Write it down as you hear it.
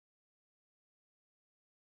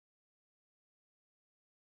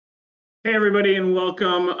Hey everybody and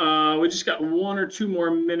welcome. We just got 1 or 2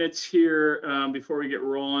 more minutes here before we get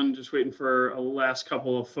rolling. Just waiting for a last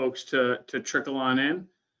couple of folks to trickle on in.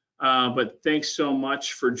 But thanks so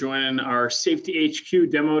much for joining our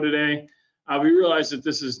SafetyHQ demo today. We realize that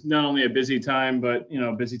this is not only a busy time, but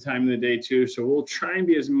busy time in the day too. So we'll try and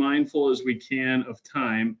be as mindful as we can of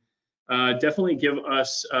time. Definitely give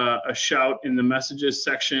us a shout in the messages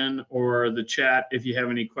section or the chat if you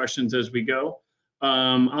have any questions as we go.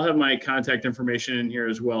 I'll have my contact information in here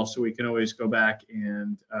as well, so we can always go back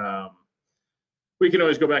and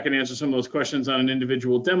answer some of those questions on an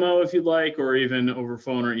individual demo if you'd like, or even over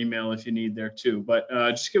phone or email if you need there too. But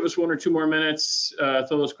just give us 1 or 2 more minutes, throw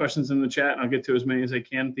those questions in the chat, and I'll get to as many as I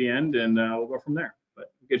can at the end, and we'll go from there.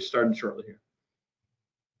 But we'll get started shortly here.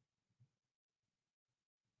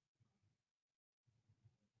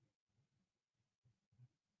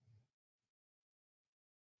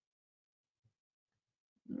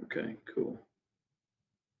 Okay, cool.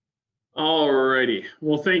 Alrighty.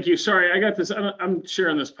 Well, thank you. Sorry, I got this. I'm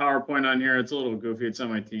sharing this PowerPoint on here. It's a little goofy. It's on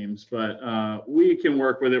my Teams, but we can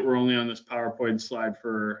work with it. We're only on this PowerPoint slide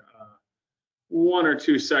for 1 or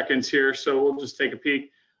 2 seconds here, so we'll just take a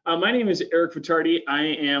peek. My name is Eric Vitardi. I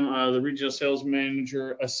am the regional sales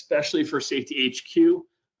manager, especially for SafetyHQ.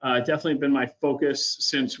 Definitely been my focus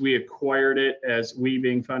since we acquired it as we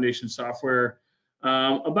being Foundation Software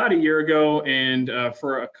about a year ago, and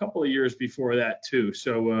for a couple of years before that too.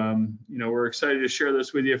 So we're excited to share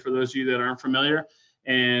this with you for those of you that aren't familiar.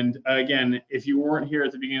 And again, if you weren't here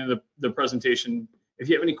at the beginning of the presentation, if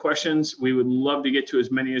you have any questions, we would love to get to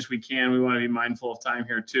as many as we can. We want to be mindful of time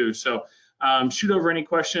here too. So shoot over any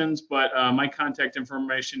questions, but my contact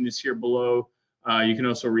information is here below. You can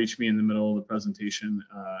also reach me in the middle of the presentation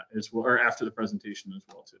as well, or after the presentation as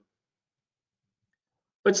well too.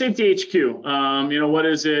 But SafetyHQ, what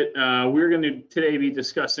is it? We're going to today be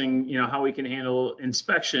discussing, how we can handle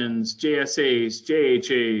inspections, JSAs,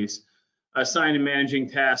 JHAs, assign and managing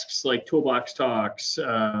tasks like toolbox talks,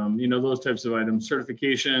 those types of items,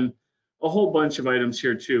 certification, a whole bunch of items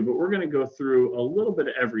here too. But we're going to go through a little bit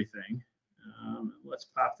of everything. Let's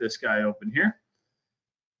pop this guy open here.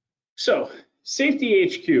 So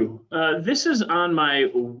SafetyHQ, this is on my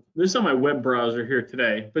web browser here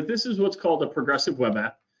today, but this is what's called a progressive web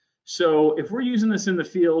app. So if we're using this in the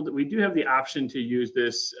field, we do have the option to use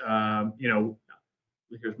this.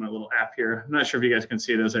 Here's my little app here. I'm not sure if you guys can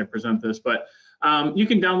see it as I present this, but you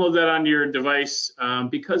can download that onto your device.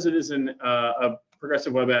 Because it is a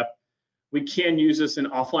progressive web app, we can use this in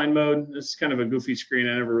offline mode. This is kind of a goofy screen.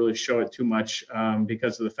 I never really show it too much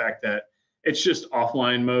because of the fact that it's just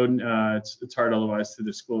offline mode. It's hard otherwise to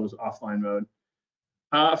disclose offline mode.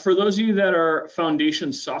 For those of you that are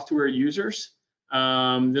Foundation software users,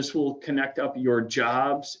 this will connect up your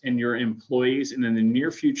jobs and your employees, and in the near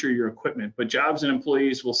future, your equipment. But jobs and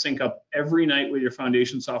employees will sync up every night with your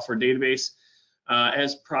Foundation software database.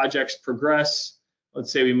 As projects progress,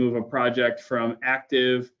 let's say we move a project from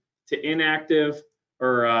active to inactive,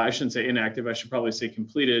 or I shouldn't say inactive, I should probably say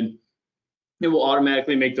completed. It will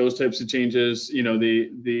automatically make those types of changes.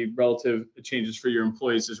 The relative changes for your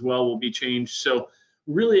employees as well will be changed. So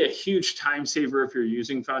really a huge time saver if you're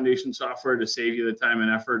using Foundation software to save you the time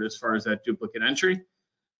and effort as far as that duplicate entry.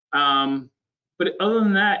 But other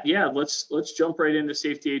than that, yeah, let's jump right into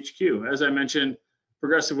SafetyHQ. As I mentioned,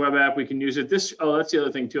 progressive web app, we can use it. That's the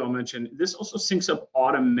other thing too I'll mention. This also syncs up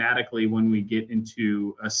automatically when we get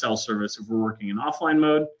into a self-service if we're working in offline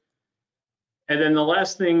mode. And then the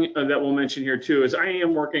last thing that we'll mention here too is I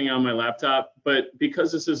am working on my laptop, but because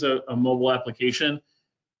this is a mobile application,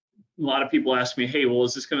 a lot of people ask me, hey, well,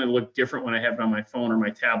 is this going to look different when I have it on my phone or my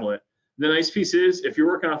tablet? The nice piece is if you're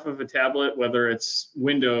working off of a tablet, whether it's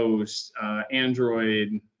Windows,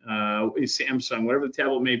 Android, Samsung, whatever the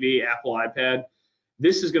tablet may be, Apple, iPad,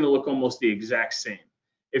 this is going to look almost the exact same.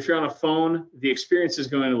 If you're on a phone, the experience is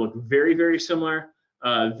going to look very, very similar.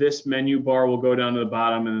 This menu bar will go down to the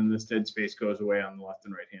bottom, and then this dead space goes away on the left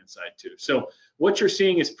and right hand side too. So what you're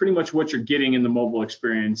seeing is pretty much what you're getting in the mobile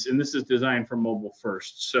experience, and this is designed for mobile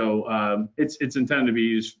first. So it's intended to be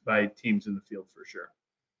used by teams in the field for sure.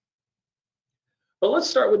 But let's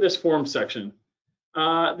start with this form section.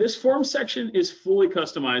 This form section is fully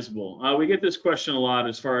customizable. We get this question a lot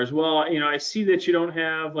as far as, well, I see that you don't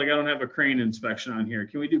have, I don't have a crane inspection on here.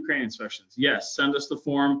 Can we do crane inspections? Yes, send us the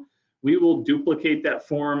form. We will duplicate that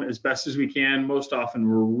form as best as we can. Most often,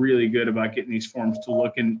 we're really good about getting these forms to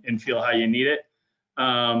look and feel how you need it.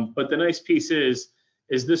 But the nice piece is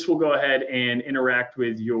this will go ahead and interact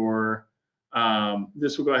with your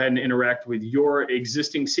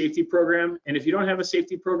existing safety program. And if you don't have a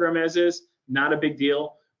safety program as is, not a big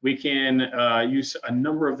deal. We can use a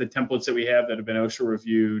number of the templates that we have that have been OSHA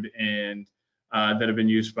reviewed and that have been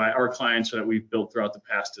used by our clients or that we've built throughout the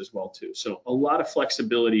past as well too. So a lot of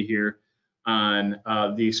flexibility here on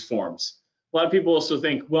these forms. A lot of people also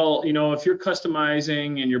think, well, you know, if you're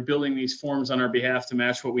customizing and you're building these forms on our behalf to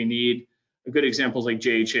match what we need, a good example is like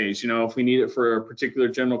JHAs. You know, if we need it for a particular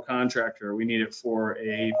general contractor, we need it for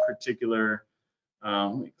a particular,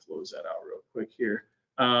 let me close that out real quick here.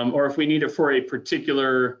 Or if we need it for a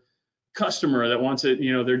particular customer that wants it,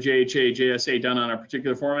 you know, their JHA, JSA done on a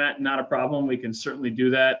particular format, not a problem. We can certainly do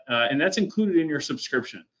that. And that's included in your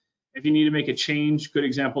subscription. If you need to make a change, good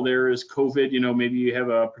example there is COVID. You know, maybe you have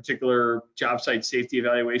a particular job site safety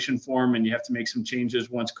evaluation form and you have to make some changes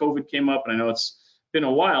once COVID came up. And I know it's been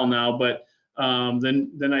a while now, but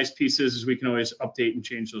then the nice piece is we can always update and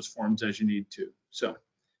change those forms as you need to. So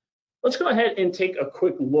let's go ahead and take a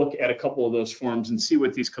quick look at a couple of those forms and see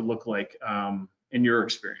what these could look like in your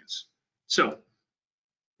experience. So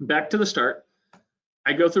back to the start.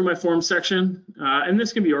 I go through my form section, and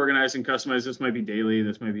this can be organized and customized. This might be daily,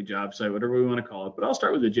 this might be job site, whatever we want to call it, but I'll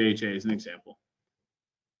start with the JHA as an example.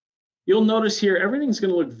 You'll notice here, everything's going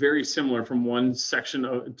to look very similar from one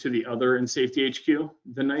section to the other in SafetyHQ.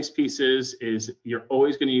 The nice piece is you're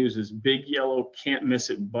always going to use this big yellow can't miss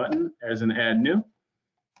it button as an add new.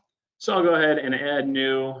 So I'll go ahead and add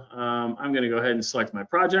new. I'm going to go ahead and select my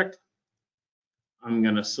project. I'm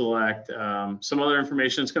going to select some other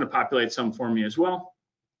information. It's going to populate some for me as well.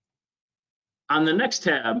 On the next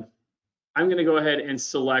tab, I'm going to go ahead and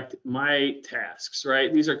select my tasks,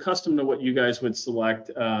 right? These are custom to what you guys would select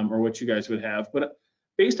or what you guys would have. But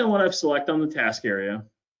based on what I've selected on the task area,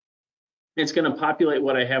 it's going to populate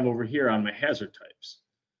what I have over here on my hazard types.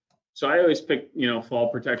 So I always pick, you know, fall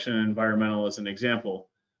protection and environmental as an example.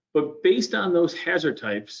 But based on those hazard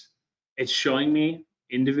types, it's showing me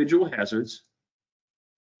individual hazards.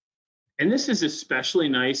 And this is especially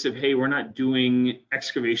nice if, hey, we're not doing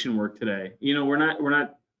excavation work today. You know, we're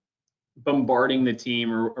not bombarding the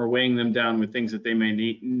team or weighing them down with things that they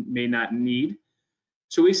may not need.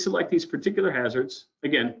 So we select these particular hazards,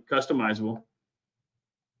 again, customizable.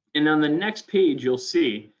 And on the next page, you'll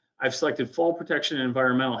see I've selected fall protection and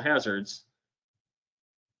environmental hazards.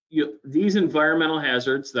 These environmental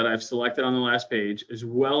hazards that I've selected on the last page, as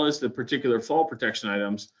well as the particular fall protection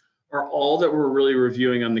items, are all that we're really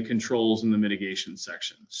reviewing on the controls and the mitigation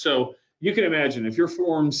section. So you can imagine if your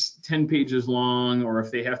form's 10 pages long, or if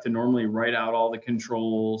they have to normally write out all the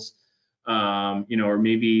controls, you know, or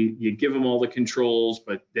maybe you give them all the controls,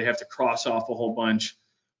 but they have to cross off a whole bunch.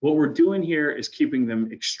 What we're doing here is keeping them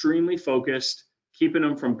extremely focused, keeping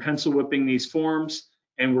them from pencil whipping these forms,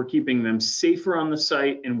 and we're keeping them safer on the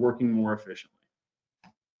site and working more efficiently.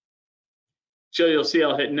 So you'll see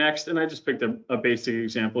I'll hit next, and I just picked a basic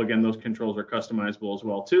example. Again, those controls are customizable as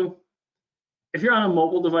well too. If you're on a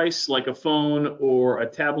mobile device like a phone or a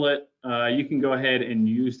tablet, you can go ahead and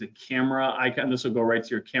use the camera icon. This will go right to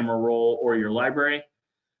your camera roll or your library.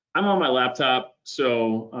 I'm on my laptop,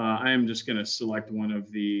 so I am just going to select one of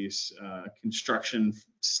these construction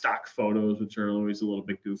stock photos, which are always a little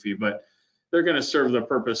bit goofy, but they're going to serve the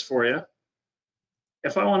purpose for you.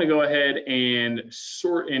 If I want to go ahead and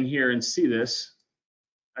sort in here and see this,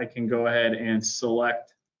 I can go ahead and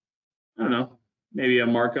select, I don't know, maybe a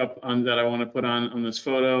markup that I want to put on this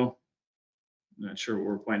photo. I'm not sure what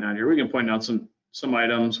we're pointing out here. We can point out some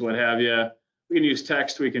items, what have you. We can use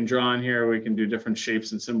text, we can draw in here, we can do different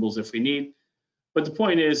shapes and symbols if we need. But the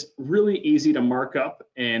point is, really easy to mark up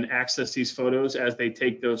and access these photos as they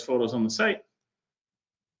take those photos on the site.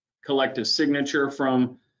 Collect a signature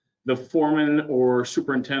from the foreman or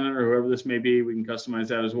superintendent or whoever this may be. We can customize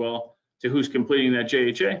that as well to who's completing that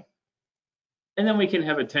JHA. And then we can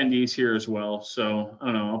have attendees here as well. So I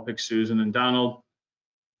don't know, I'll pick Susan and Donald.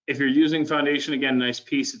 If you're using Foundation, again, nice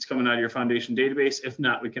piece, it's coming out of your Foundation database. If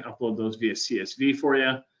not, we can upload those via CSV for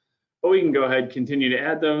you. But we can go ahead and continue to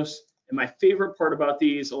add those. And my favorite part about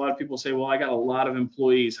these, a lot of people say, well, I got a lot of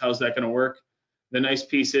employees. How's that going to work? The nice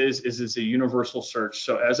piece is it's a universal search.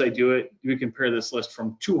 So as I do it, you compare this list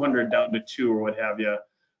from 200 down to 2 or what have you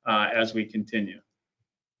as we continue.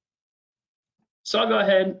 So I'll go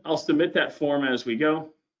ahead, I'll submit that form as we go.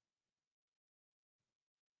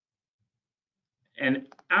 And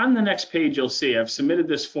on the next page, you'll see I've submitted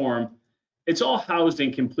this form. It's all housed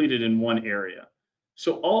and completed in one area.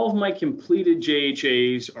 So all of my completed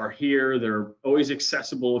JHAs are here. They're always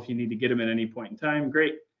accessible if you need to get them at any point in time.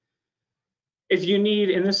 Great. If you need,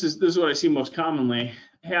 and this is what I see most commonly,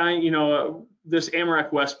 hey, you know, this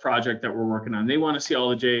Amarak West project that we're working on, they want to see all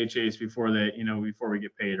the JHAs before they, you know, before we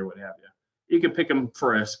get paid or what have you. You can pick them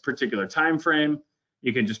for a particular time frame.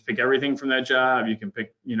 You can just pick everything from that job. You can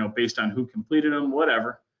pick, based on who completed them,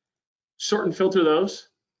 whatever. Sort and filter those.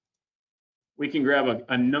 We can grab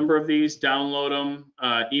a number of these, download them,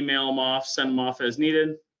 email them off, send them off as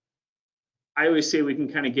needed. I always say we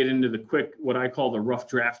can kind of get into the quick, what I call the rough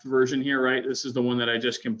draft version here, right? This is the one that I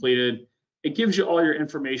just completed. It gives you all your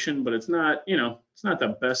information, but it's not, it's not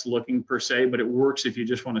the best looking per se, but it works if you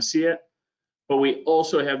just want to see it. But we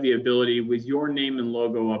also have the ability with your name and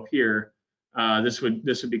logo up here. This would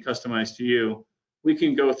be customized to you. We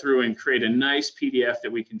can go through and create a nice PDF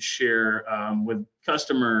that we can share with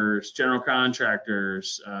customers, general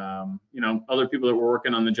contractors, other people that we're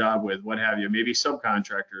working on the job with, what have you, maybe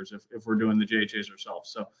subcontractors if we're doing the JHAs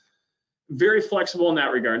ourselves. So very flexible in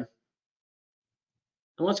that regard.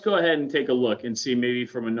 And let's go ahead and take a look and see, maybe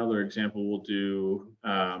from another example, we'll do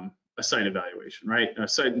a site evaluation, right? A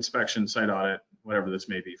site inspection, site audit, whatever this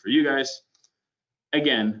may be for you guys.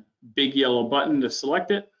 Again, big yellow button to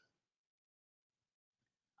select it.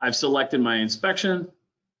 I've selected my inspection.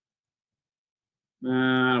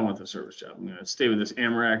 I don't want the service job. I'm going to stay with this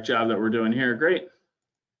AMRAC job that we're doing here. Great.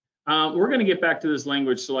 We're going to get back to this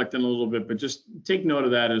language select in a little bit, but just take note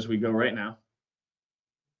of that as we go right now.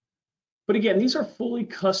 But again, these are fully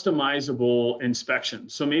customizable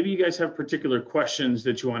inspections. So maybe you guys have particular questions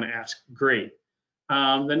that you want to ask. Great.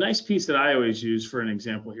 The nice piece that I always use for an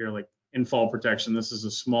example here, like in fall protection, this is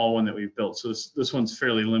a small one that we've built. So this one's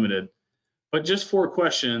fairly limited. But just 4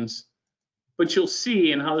 questions. But you'll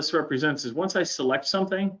see, and how this represents is once I select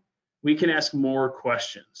something, we can ask more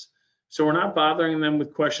questions. So we're not bothering them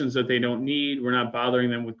with questions that they don't need. We're not bothering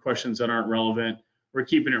them with questions that aren't relevant. We're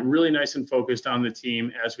keeping it really nice and focused on the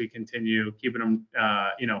team as we continue keeping them,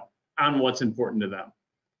 on what's important to them.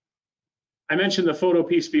 I mentioned the photo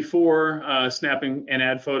piece before, snapping and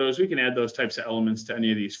add photos. We can add those types of elements to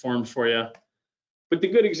any of these forms for you. But the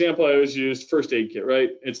good example I always use, first aid kit,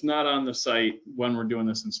 right? It's not on the site when we're doing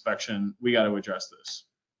this inspection. We got to address this.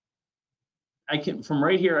 From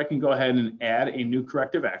right here, I can go ahead and add a new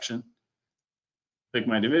corrective action. Pick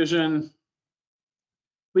my division.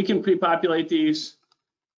 We can pre-populate these.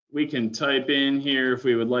 We can type in here if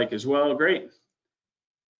we would like as well. Great.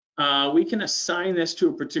 We can assign this to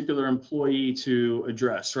a particular employee to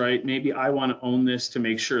address, right? Maybe I want to own this to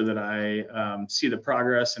make sure that I see the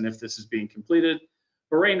progress and if this is being completed.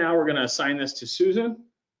 But right now, we're going to assign this to Susan.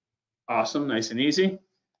 Awesome, nice and easy.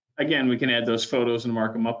 Again, we can add those photos and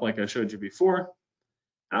mark them up like I showed you before.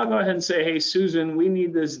 I'll go ahead and say, hey, Susan, we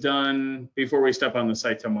need this done before we step on the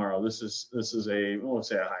site tomorrow. This is a, we'll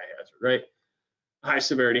say a high hazard, right? High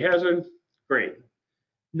severity hazard, great.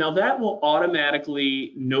 Now that will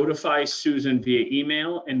automatically notify Susan via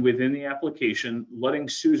email and within the application, letting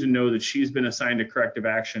Susan know that she's been assigned a corrective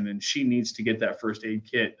action and she needs to get that first aid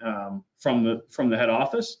kit from the head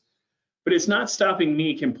office. But it's not stopping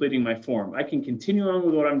me completing my form. I can continue on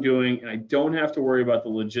with what I'm doing and I don't have to worry about the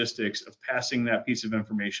logistics of passing that piece of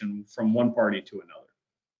information from one party to another.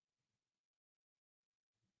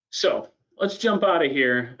 So let's jump out of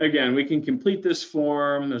here. Again, we can complete this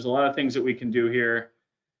form. There's a lot of things that we can do here.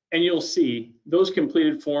 And you'll see those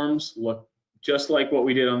completed forms look just like what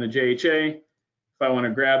we did on the JHA. If I want to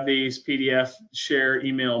grab these, PDF, share,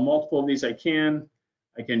 email multiple of these, I can.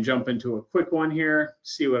 I can jump into a quick one here,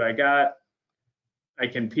 see what I got. I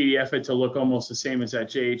can PDF it to look almost the same as that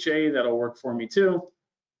JHA. That'll work for me too.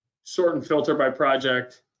 Sort and filter by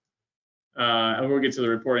project. And we'll get to the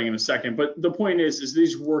reporting in a second. But the point is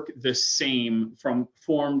these work the same from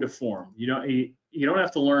form to form. You don't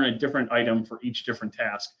have to learn a different item for each different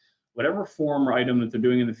task. Whatever form or item that they're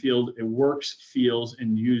doing in the field, it works, feels,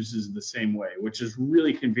 and uses the same way, which is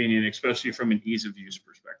really convenient, especially from an ease of use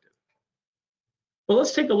perspective. But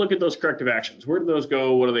let's take a look at those corrective actions. Where did those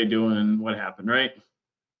go? What are they doing? What happened, right?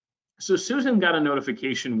 So Susan got a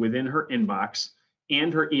notification within her inbox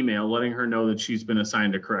and her email letting her know that she's been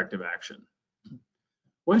assigned a corrective action.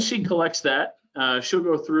 Once she collects that, she'll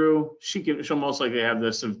go through, she'll most likely have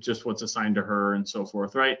this of just what's assigned to her and so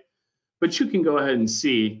forth, right? But you can go ahead and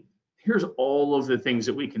see, here's all of the things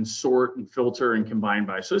that we can sort and filter and combine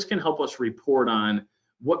by. So this can help us report on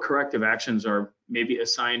what corrective actions are maybe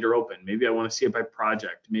assigned or open. Maybe I want to see it by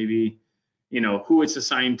project, maybe, who it's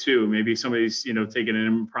assigned to. Maybe somebody's, taking an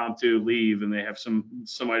impromptu leave and they have some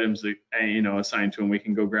items that, assigned to them. We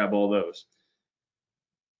can go grab all those.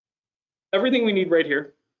 Everything we need right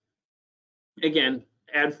here. Again,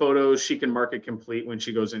 add photos. She can mark it complete when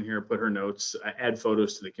she goes in here, put her notes, add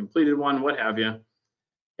photos to the completed one, what have you.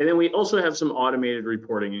 And then we also have some automated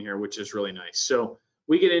reporting in here, which is really nice. So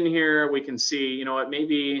we get in here, we can see,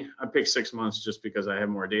 maybe I picked 6 months just because I have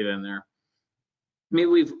more data in there.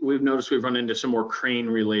 maybe we've noticed we've run into some more crane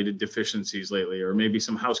related deficiencies lately, or maybe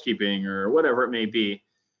some housekeeping or whatever it may be.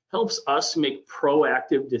 Helps us make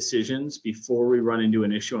proactive decisions before we run into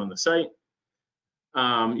an issue on the site.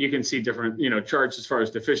 You can see different, charts as far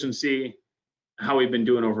as deficiency, how we've been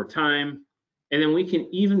doing over time. And then we can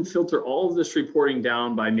even filter all of this reporting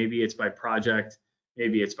down by, maybe it's by project,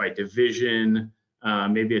 maybe it's by division,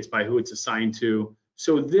 maybe it's by who it's assigned to.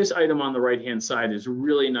 So this item on the right-hand side is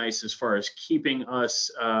really nice as far as keeping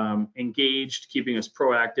us engaged, keeping us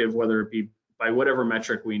proactive, whether it be by whatever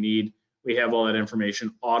metric we need. We have all that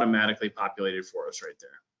information automatically populated for us right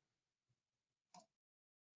there.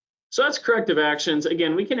 So that's corrective actions.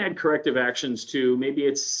 Again, we can add corrective actions to, maybe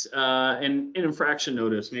it's an infraction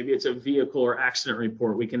notice, maybe it's a vehicle or accident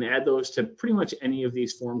report. We can add those to pretty much any of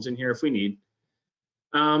these forms in here if we need.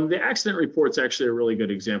 The accident report's actually a really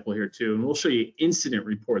good example here too, and we'll show you incident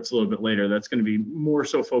reports a little bit later. That's going to be more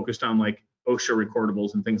so focused on like OSHA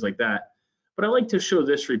recordables and things like that. But I like to show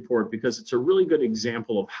this report because it's a really good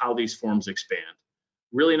example of how these forms expand.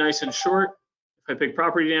 Really nice and short. If I pick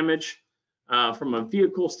property damage, from a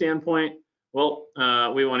vehicle standpoint, well,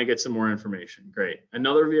 we want to get some more information. Great.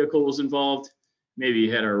 Another vehicle was involved. Maybe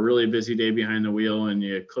you had a really busy day behind the wheel and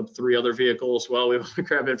you clipped 3 other vehicles. Well, we want to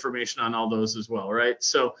grab information on all those as well, right?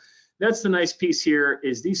 So that's the nice piece here,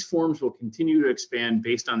 is these forms will continue to expand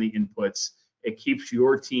based on the inputs. It keeps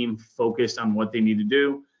your team focused on what they need to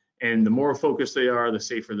do. And the more focused they are, the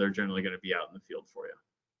safer they're generally going to be out in the field for you.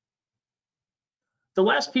 The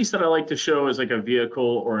last piece that I like to show is like a vehicle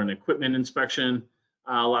or an equipment inspection.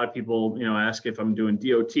 A lot of people, ask if I'm doing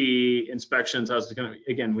DOT inspections.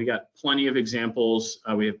 Again, we got plenty of examples.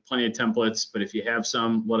 We have plenty of templates, but if you have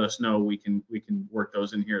some, let us know. We can work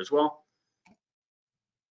those in here as well.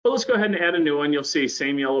 But let's go ahead and add a new one. You'll see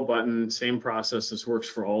same yellow button, same process. This works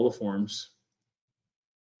for all the forms.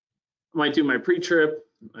 I might do my pre-trip.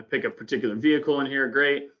 I pick a particular vehicle in here,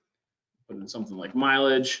 great. Put in something like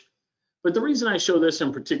mileage. But the reason I show this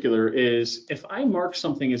in particular is if I mark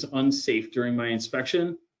something as unsafe during my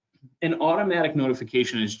inspection, an automatic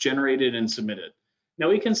notification is generated and submitted. Now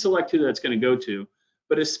we can select who that's going to go to,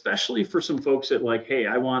 but especially for some folks that like, hey,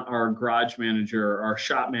 I want our garage manager, our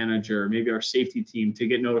shop manager, maybe our safety team to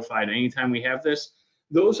get notified anytime we have this.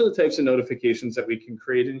 Those are the types of notifications that we can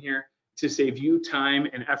create in here to save you time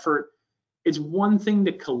and effort. It's one thing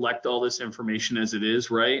to collect all this information as it is,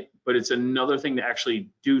 right? But it's another thing to actually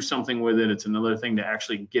do something with it. It's another thing to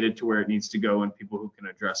actually get it to where it needs to go and people who can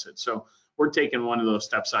address it. So we're taking one of those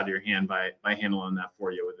steps out of your hand by handling that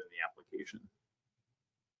for you within the application.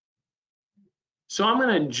 So I'm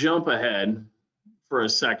going to jump ahead for a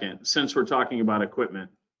second since we're talking about equipment.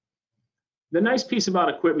 The nice piece about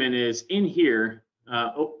equipment is in here,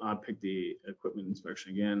 I'll pick the equipment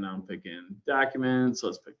inspection again. Now I'm picking documents.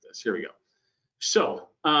 Let's pick this. Here we go. So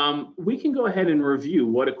we can go ahead and review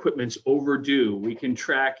what equipment's overdue. We can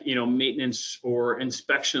track, maintenance or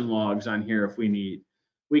inspection logs on here if we need.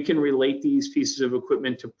 We can relate these pieces of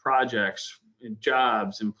equipment to projects,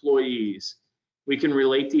 jobs, employees. We can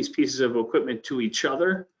relate these pieces of equipment to each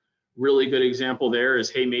other. Really good example there is,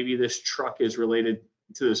 hey, maybe this truck is related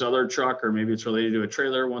to this other truck, or maybe it's related to a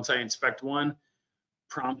trailer. Once I inspect one,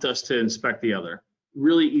 prompt us to inspect the other.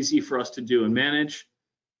 Really easy for us to do and manage.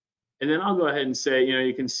 And then I'll go ahead and say,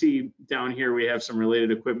 you can see down here we have some related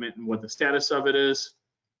equipment and what the status of it is.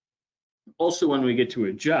 Also, when we get to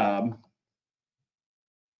a job,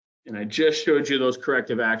 and I just showed you those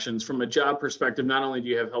corrective actions. From a job perspective, not only do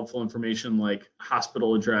you have helpful information like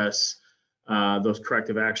hospital address, those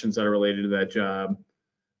corrective actions that are related to that job,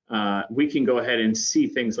 we can go ahead and see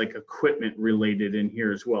things like equipment related in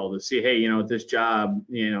here as well to see, hey, this job,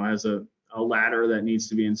 has a ladder that needs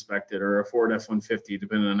to be inspected, or a Ford F-150,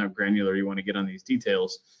 depending on how granular you want to get on these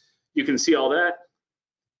details. You can see all that.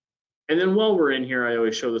 And then while we're in here, I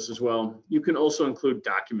always show this as well. You can also include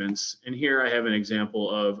documents. And here I have an example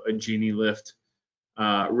of a genie lift.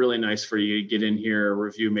 Really nice for you to get in here,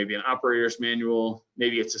 review maybe an operator's manual,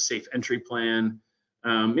 maybe it's a safe entry plan,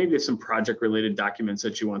 maybe it's some project related documents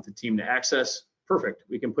that you want the team to access. Perfect,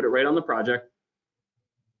 we can put it right on the project.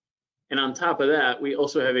 And on top of that, we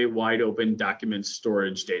also have a wide open document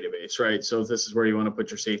storage database, right? So if this is where you want to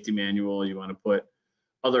put your safety manual, you want to put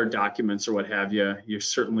other documents or what have you, you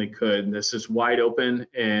certainly could. This is wide open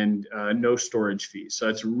and no storage fees. So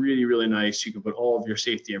it's really, really nice. You can put all of your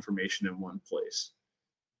safety information in one place.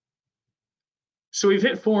 So we've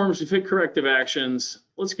hit forms, we've hit corrective actions.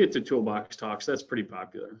 Let's get to toolbox talks. That's pretty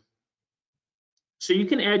popular. So you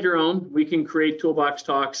can add your own. We can create toolbox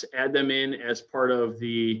talks, add them in as part of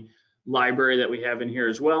the library that we have in here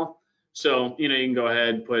as well. So, you can go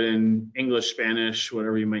ahead, put in English, Spanish,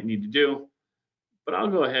 whatever you might need to do. but I'll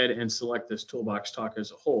go ahead and select this toolbox talk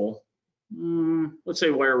as a whole. Let's say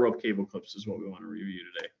wire rope cable clips is what we want to review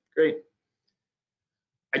today. Great.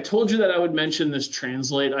 I told you that I would mention this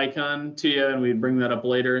translate icon to you and we'd bring that up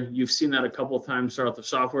later. You've seen that a couple of times throughout the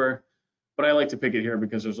software, but I like to pick it here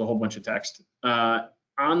because there's a whole bunch of text.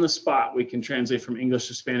 On the spot, we can translate from English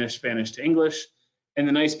to Spanish, Spanish to English. And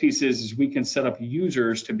the nice piece is we can set up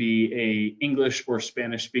users to be a English or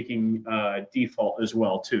Spanish speaking default as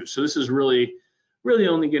well too. So this is really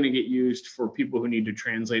only going to get used for people who need to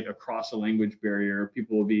translate across a language barrier.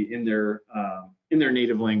 People will be in their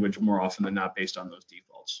native language more often than not based on those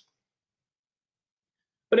defaults.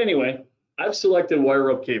 But anyway, I've selected wire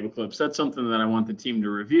rope cable clips. That's something that I want the team to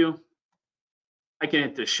review. I can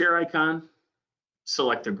hit the share icon,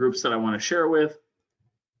 select the groups that I want to share with.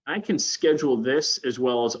 I can schedule this as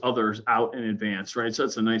well as others out in advance, right? So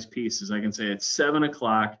that's a nice piece is I can say it's 7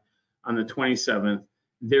 o'clock on the 27th.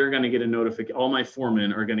 They're going to get a notification. All my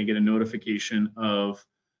foremen are going to get a notification of,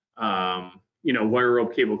 wire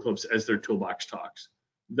rope cable clips as their toolbox talks.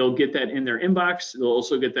 They'll get that in their inbox. They'll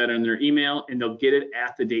also get that in their email, and they'll get it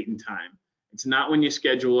at the date and time. It's not when you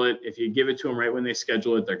schedule it. If you give it to them right when they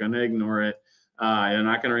schedule it, they're going to ignore it. They're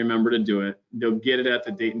not going to remember to do it. They'll get it at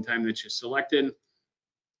the date and time that you selected,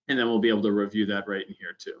 and then we'll be able to review that right in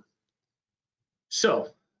here too. So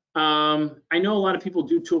I know a lot of people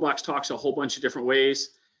do toolbox talks a whole bunch of different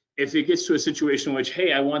ways. If it gets to a situation in which,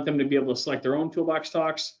 hey, I want them to be able to select their own toolbox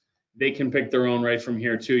talks, they can pick their own right from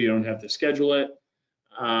here too. You don't have to schedule it.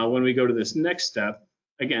 When we go to this next step,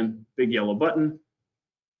 again, big yellow button,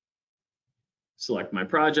 select my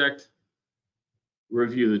project,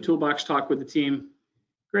 review the toolbox talk with the team.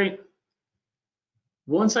 Great.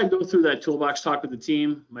 Once I go through that toolbox talk with the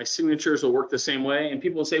team, my signatures will work the same way. And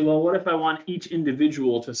people will say, well, what if I want each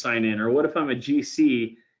individual to sign in? Or what if I'm a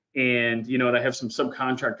GC and I have some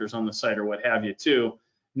subcontractors on the site or what have you too?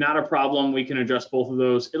 Not a problem. We can adjust both of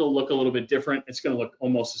those. It'll look a little bit different. It's going to look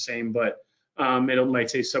almost the same, but it might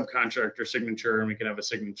say subcontractor signature and we can have a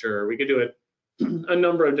signature. We could do it a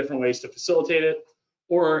number of different ways to facilitate it.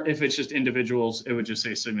 Or if it's just individuals, it would just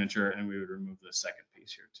say signature and we would remove the second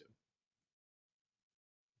piece here too.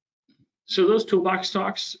 So those toolbox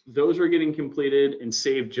talks, those are getting completed and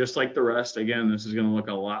saved just like the rest. Again, this is going to look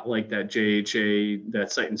a lot like that JHA,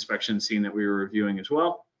 that site inspection scene that we were reviewing as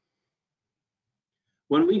well.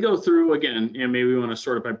 When we go through, again, maybe we want to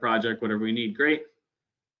sort it by project, whatever we need, great.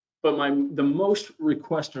 But the most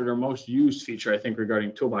requested or most used feature, I think,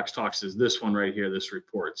 regarding toolbox talks is this one right here, this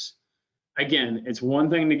reports. Again, it's one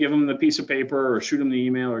thing to give them the piece of paper or shoot them the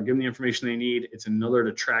email or give them the information they need. It's another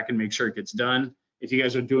to track and make sure it gets done. If you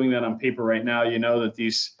guys are doing that on paper right now, you know that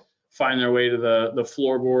these find their way to the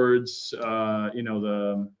floorboards,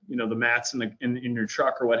 the mats in your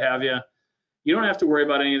truck or what have you. You don't have to worry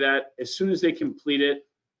about any of that. As soon as they complete it,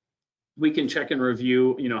 we can check and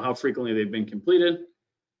review, how frequently they've been completed.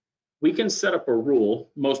 We can set up a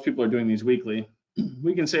rule. Most people are doing these weekly.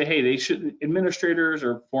 We can say, hey, they should, administrators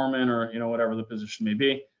or foremen or whatever the position may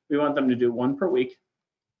be, we want them to do one per week.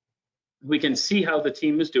 We can see how the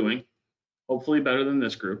team is doing. Hopefully better than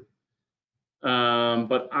this group.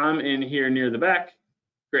 But I'm in here near the back.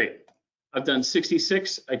 Great. I've done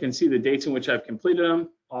 66. I can see the dates in which I've completed them.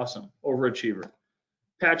 Awesome. Overachiever.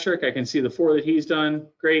 Patrick, I can see the 4 that he's done.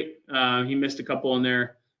 Great. He missed a couple in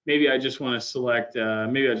there. Maybe I just want to select,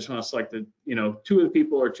 the, 2 of the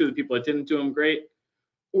people or 2 of the people that didn't do them. Great.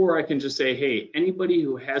 Or I can just say, hey, anybody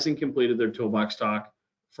who hasn't completed their toolbox talk,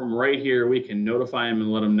 from right here, we can notify them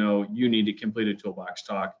and let them know you need to complete a toolbox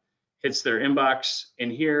talk. Hits their inbox in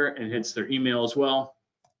here and hits their email as well.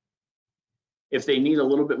 If they need a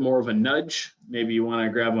little bit more of a nudge, maybe you want to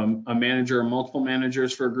grab a manager or multiple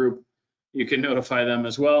managers for a group, you can notify them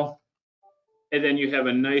as well. And then you have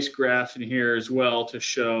a nice graph in here as well to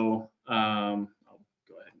show, I'll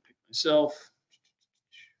go ahead and pick myself.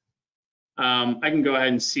 I can go ahead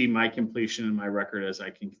and see my completion and my record as I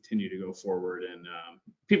can continue to go forward. And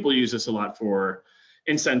people use this a lot for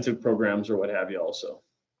incentive programs or what have you also.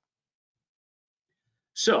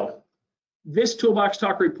 So this toolbox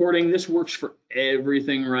talk reporting, this works for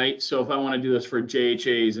everything, right? So if I want to do this for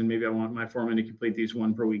JHAs and maybe I want my foreman to complete these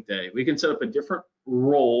 1 per weekday, we can set up a different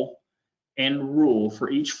role and rule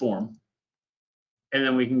for each form. And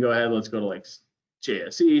then we can go ahead, let's go to like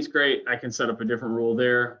JSEs, great. I can set up a different rule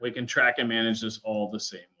there. We can track and manage this all the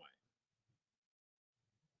same way.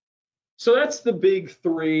 So that's the big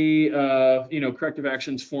 3, corrective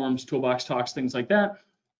actions, forms, toolbox talks, things like that.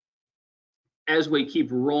 As we keep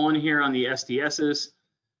rolling here on the SDSs,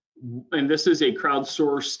 and this is a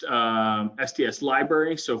crowdsourced SDS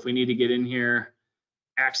library, so if we need to get in here,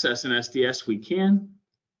 access an SDS, we can.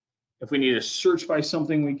 If we need to search by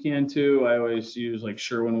something, we can too. I always use like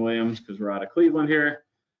Sherwin-Williams because we're out of Cleveland here.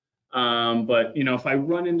 But if I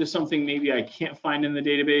run into something maybe I can't find in the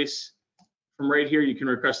database, from right here, you can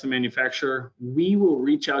request the manufacturer. We will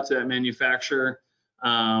reach out to that manufacturer.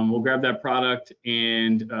 We'll grab that product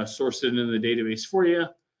and source it into the database for you.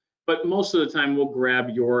 But most of the time, we'll grab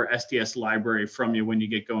your SDS library from you when you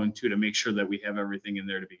get going to make sure that we have everything in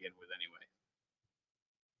there to begin with anyway.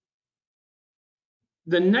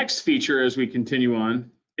 The next feature as we continue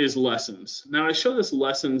on is lessons. Now I show this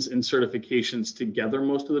lessons and certifications together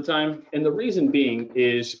most of the time. And the reason being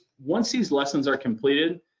is once these lessons are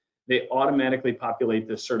completed, they automatically populate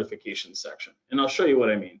this certification section. And I'll show you what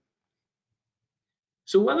I mean.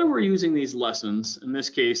 So whether we're using these lessons, in this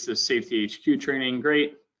case, the SafetyHQ training,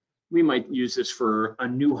 great. We might use this for a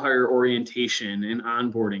new hire orientation and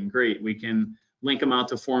onboarding, great. We can link them out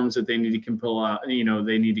to forms that they need to compile out,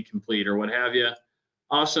 they need to complete or what have you.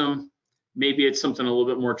 Awesome. Maybe it's something a little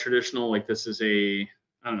bit more traditional, like this is a,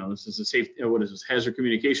 this is a safety, what is this, hazard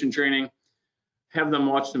communication training. Have them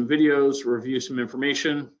watch some videos, review some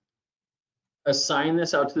information, assign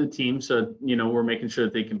this out to the team so, we're making sure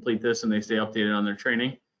that they complete this and they stay updated on their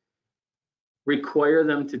training. Require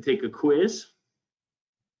them to take a quiz.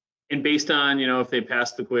 And based on, if they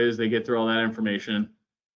pass the quiz, they get through all that information,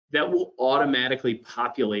 that will automatically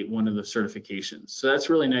populate one of the certifications. So that's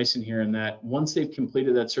really nice in here in that once they've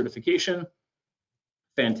completed that certification,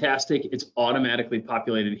 fantastic, it's automatically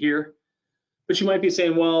populated here. But you might be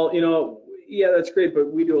saying, well, yeah, that's great,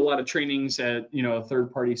 but we do a lot of trainings at, a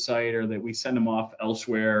third-party site or that we send them off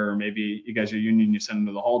elsewhere, or maybe you guys are union, you send them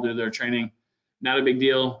to the hall to do their training. Not a big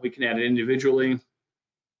deal. We can add it individually,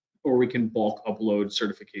 or we can bulk upload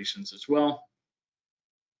certifications as well.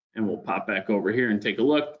 And we'll pop back over here and take a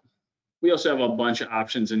look. We also have a bunch of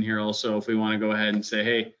options in here also if we want to go ahead and say,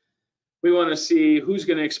 hey, we want to see who's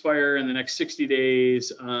going to expire in the next 60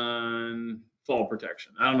 days on fall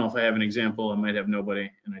protection. I don't know if I have an example. I might have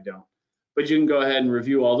nobody, and I don't. But you can go ahead and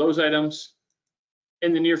review all those items.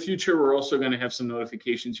 In the near future, we're also going to have some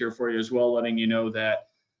notifications here for you as well, letting you know that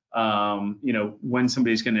when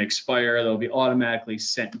somebody's going to expire, they'll be automatically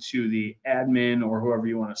sent to the admin or whoever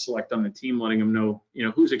you want to select on the team, letting them know,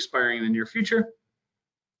 who's expiring in the near future.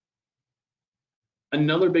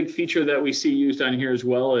 Another big feature that we see used on here as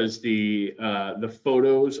well is the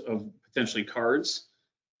photos of potentially cards.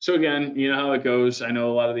 So again, you know how it goes. I know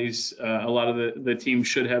a lot of these, a lot of the team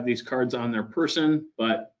should have these cards on their person,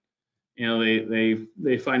 but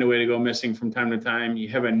they find a way to go missing from time to time. You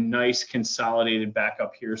have a nice consolidated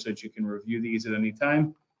backup here so that you can review these at any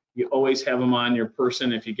time. You always have them on your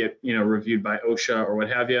person if you get reviewed by OSHA or what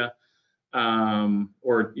have you,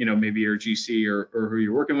 or maybe your GC or who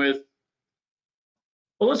you're working with.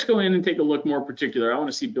 Well, let's go in and take a look more particular. I want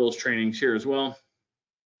to see Bill's trainings here as well.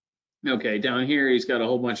 Okay, down here he's got a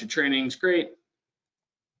whole bunch of trainings. Great.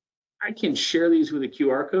 I can share these with a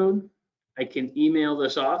QR code. I can email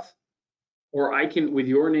this off. Or I can, with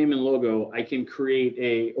your name and logo, I can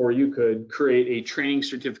create or you could create a training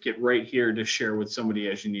certificate right here to share with somebody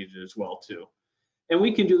as you need it as well too. And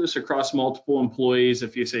we can do this across multiple employees.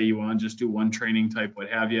 If you say you want to just do one training type, what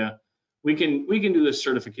have you, we can do the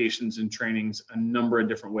certifications and trainings a number of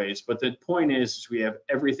different ways. But the point is we have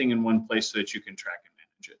everything in one place so that you can track and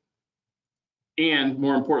manage it. And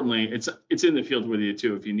more importantly, it's in the field with you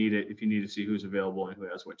too if you need it, if you need to see who's available and who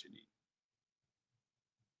has what you need.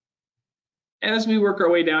 As we work our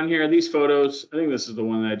way down here, these photos, I think this is the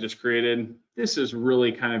one that I just created. This is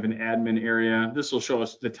really kind of an admin area. This will show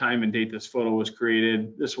us the time and date this photo was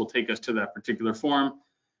created. This will take us to that particular form.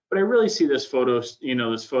 But I really see this photo,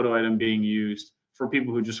 this photo item being used for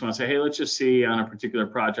people who just want to say, hey, let's just see on a particular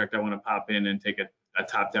project, I want to pop in and take a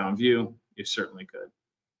top-down view. You certainly could.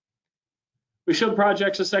 We showed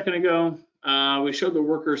projects a second ago. We showed the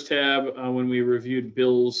workers tab when we reviewed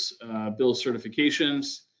Bill's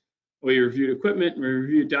certifications. We reviewed equipment, we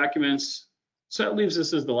reviewed documents. So that leaves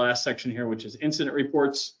us as the last section here, which is incident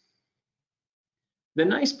reports. The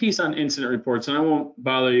nice piece on incident reports, and I won't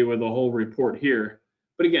bother you with the whole report here,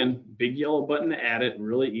 but again, big yellow button to add it,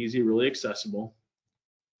 really easy, really accessible.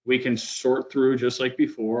 We can sort through, just like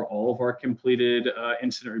before, all of our completed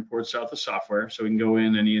incident reports throughout the software. So we can go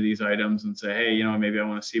in any of these items and say, hey, maybe I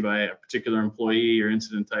want to see by a particular employee or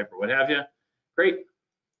incident type or what have you. Great.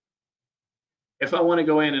 If I want to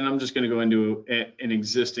go in, and I'm just going to go into an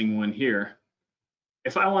existing one here.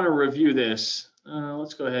 If I want to review this,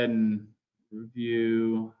 let's go ahead and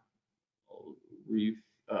review.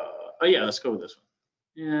 Oh yeah, let's go with this one.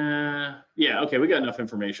 Yeah, okay, we got enough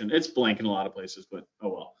information. It's blank in a lot of places, but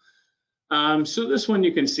oh well. So this one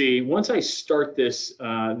you can see, once I start this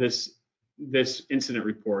incident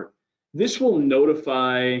report, This will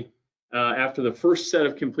notify, after the first set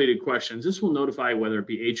of completed questions, this will notify whether it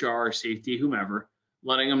be HR, safety, whomever,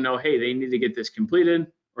 letting them know, hey, they need to get this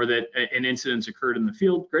completed, or that an incident's occurred in the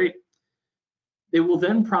field. Great. They will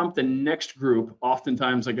then prompt the next group,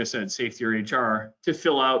 oftentimes, like I said, safety or HR, to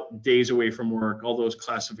fill out days away from work, all those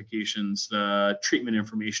classifications, the treatment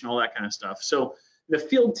information, all that kind of stuff. So the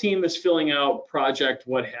field team is filling out project,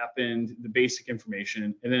 what happened, the basic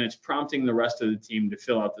information, and then it's prompting the rest of the team to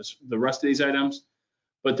fill out the rest of these items.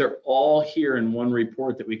 But they're all here in one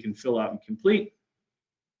report that we can fill out and complete.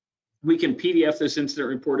 We can PDF this incident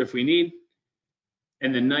report if we need.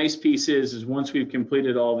 And the nice piece is once we've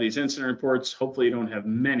completed all of these incident reports, hopefully you don't have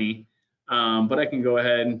many, but I can go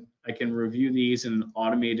ahead, I can review these in an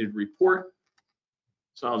automated report.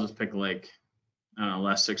 So I'll just pick like, I don't know,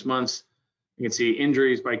 last 6 months. You can see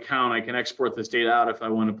injuries by count. I can export this data out if I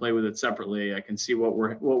want to play with it separately. I can see what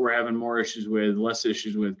we're having more issues with, less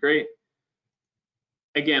issues with. Great.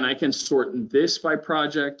 Again, I can sort this by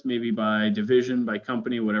project, maybe by division, by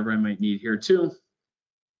company, whatever I might need here too.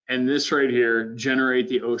 And this right here, generate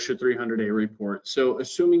the OSHA 300A report. So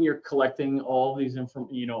assuming you're collecting all these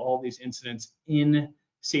all these incidents in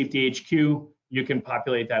SafetyHQ, you can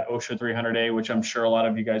populate that OSHA 300A, which I'm sure a lot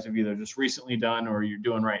of you guys have either just recently done or you're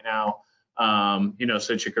doing right now, so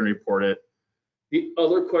that you can report it. The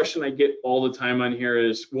other question I get all the time on here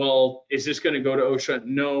is, well, is this going to go to OSHA?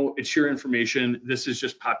 No, it's your information. This is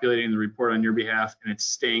just populating the report on your behalf, and it's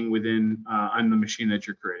staying within on the machine that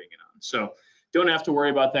you're creating it on. So don't have to worry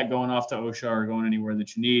about that going off to OSHA or going anywhere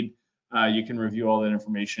that you need. You can review all that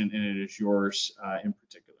information, and it is yours in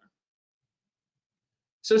particular.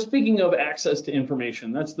 So speaking of access to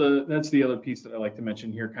information, that's the other piece that I like to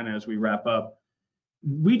mention here, kind of as we wrap up.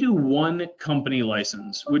 We do one company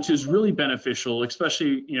license, which is really beneficial,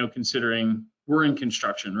 especially considering we're in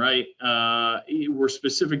construction, right? We're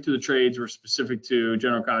specific to the trades, we're specific to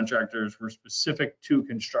general contractors, we're specific to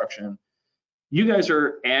construction. You guys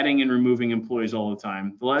are adding and removing employees all the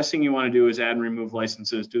time. The last thing you want to do is add and remove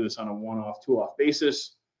licenses, do this on a one-off, two-off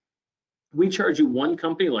basis. We charge you one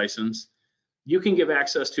company license. You can give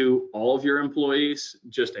access to all of your employees,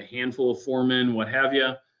 just a handful of foremen, what have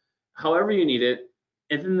you, however you need it.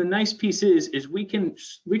 And then the nice piece is we can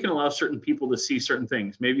allow certain people to see certain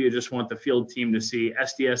things. Maybe you just want the field team to see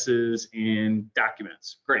SDSs and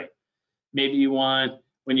documents. Great. Maybe you want,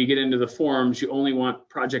 when you get into the forms, you only want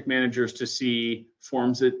project managers to see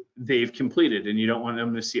forms that they've completed and you don't want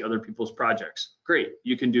them to see other people's projects. Great,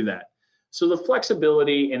 you can do that. So the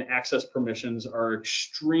flexibility and access permissions are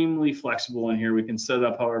extremely flexible in here. We can set it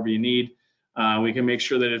up however you need. We can make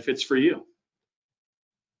sure that it fits for you.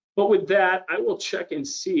 But with that, I will check and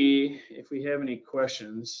see if we have any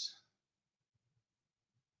questions.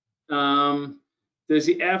 Does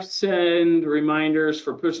the app send reminders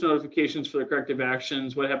for push notifications for the corrective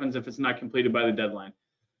actions? What happens if it's not completed by the deadline?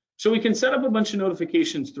 So we can set up a bunch of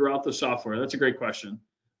notifications throughout the software. That's a great question.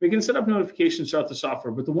 We can set up notifications throughout the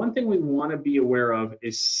software, but the one thing we want to be aware of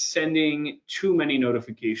is sending too many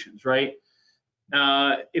notifications, right?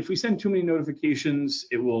 If we send too many notifications,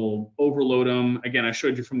 it will overload them. Again, I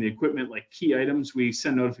showed you from the equipment, like key items we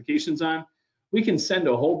send notifications on. We can send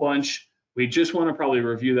a whole bunch. We just want to probably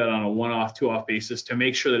review that on a one-off, two-off basis to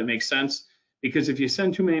make sure that it makes sense. Because if you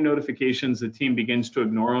send too many notifications, the team begins to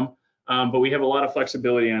ignore them. But we have a lot of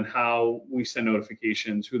flexibility on how we send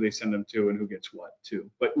notifications, who they send them to, and who gets what too.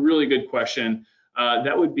 But really good question.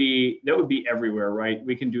 That would be everywhere, right?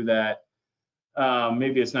 We can do that.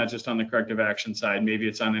 Maybe it's not just on the corrective action side. Maybe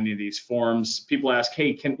it's on any of these forms. People ask,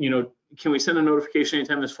 hey, can we send a notification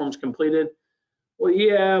anytime this form's completed? Well,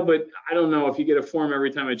 yeah, but I don't know. If you get a form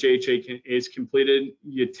every time a JHA is completed,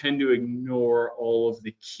 you tend to ignore all of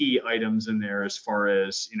the key items in there as far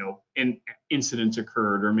as, incidents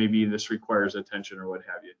occurred, or maybe this requires attention or what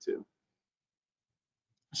have you too.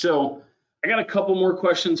 So I got a couple more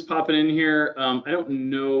questions popping in here. I don't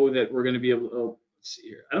know that we're going to be able to, let's see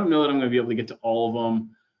here. I don't know that I'm going to be able to get to all of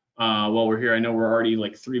them while we're here. I know we're already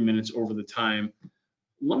like 3 minutes over the time.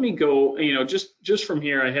 Let me go, just from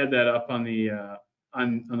here, I had that up on the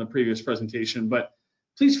previous presentation, but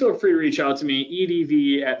please feel free to reach out to me,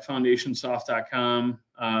 edv@foundationsoft.com.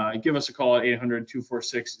 Give us a call at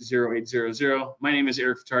 800-246-0800. My name is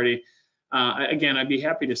Eric Fitardi. Again, I'd be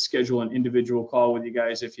happy to schedule an individual call with you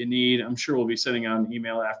guys if you need. I'm sure we'll be sending out an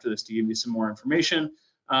email after this to give you some more information,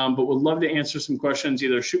 but would love to answer some questions.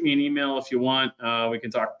 Either shoot me an email if you want. We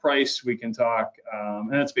can talk price, we can talk, and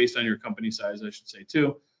that's based on your company size, I should say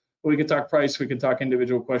too. We can talk price, we can talk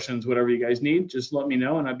individual questions, whatever you guys need, just let me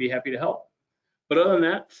know and I'd be happy to help. But other than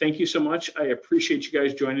that, thank you so much. I appreciate you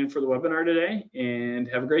guys joining for the webinar today and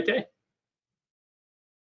have a great day.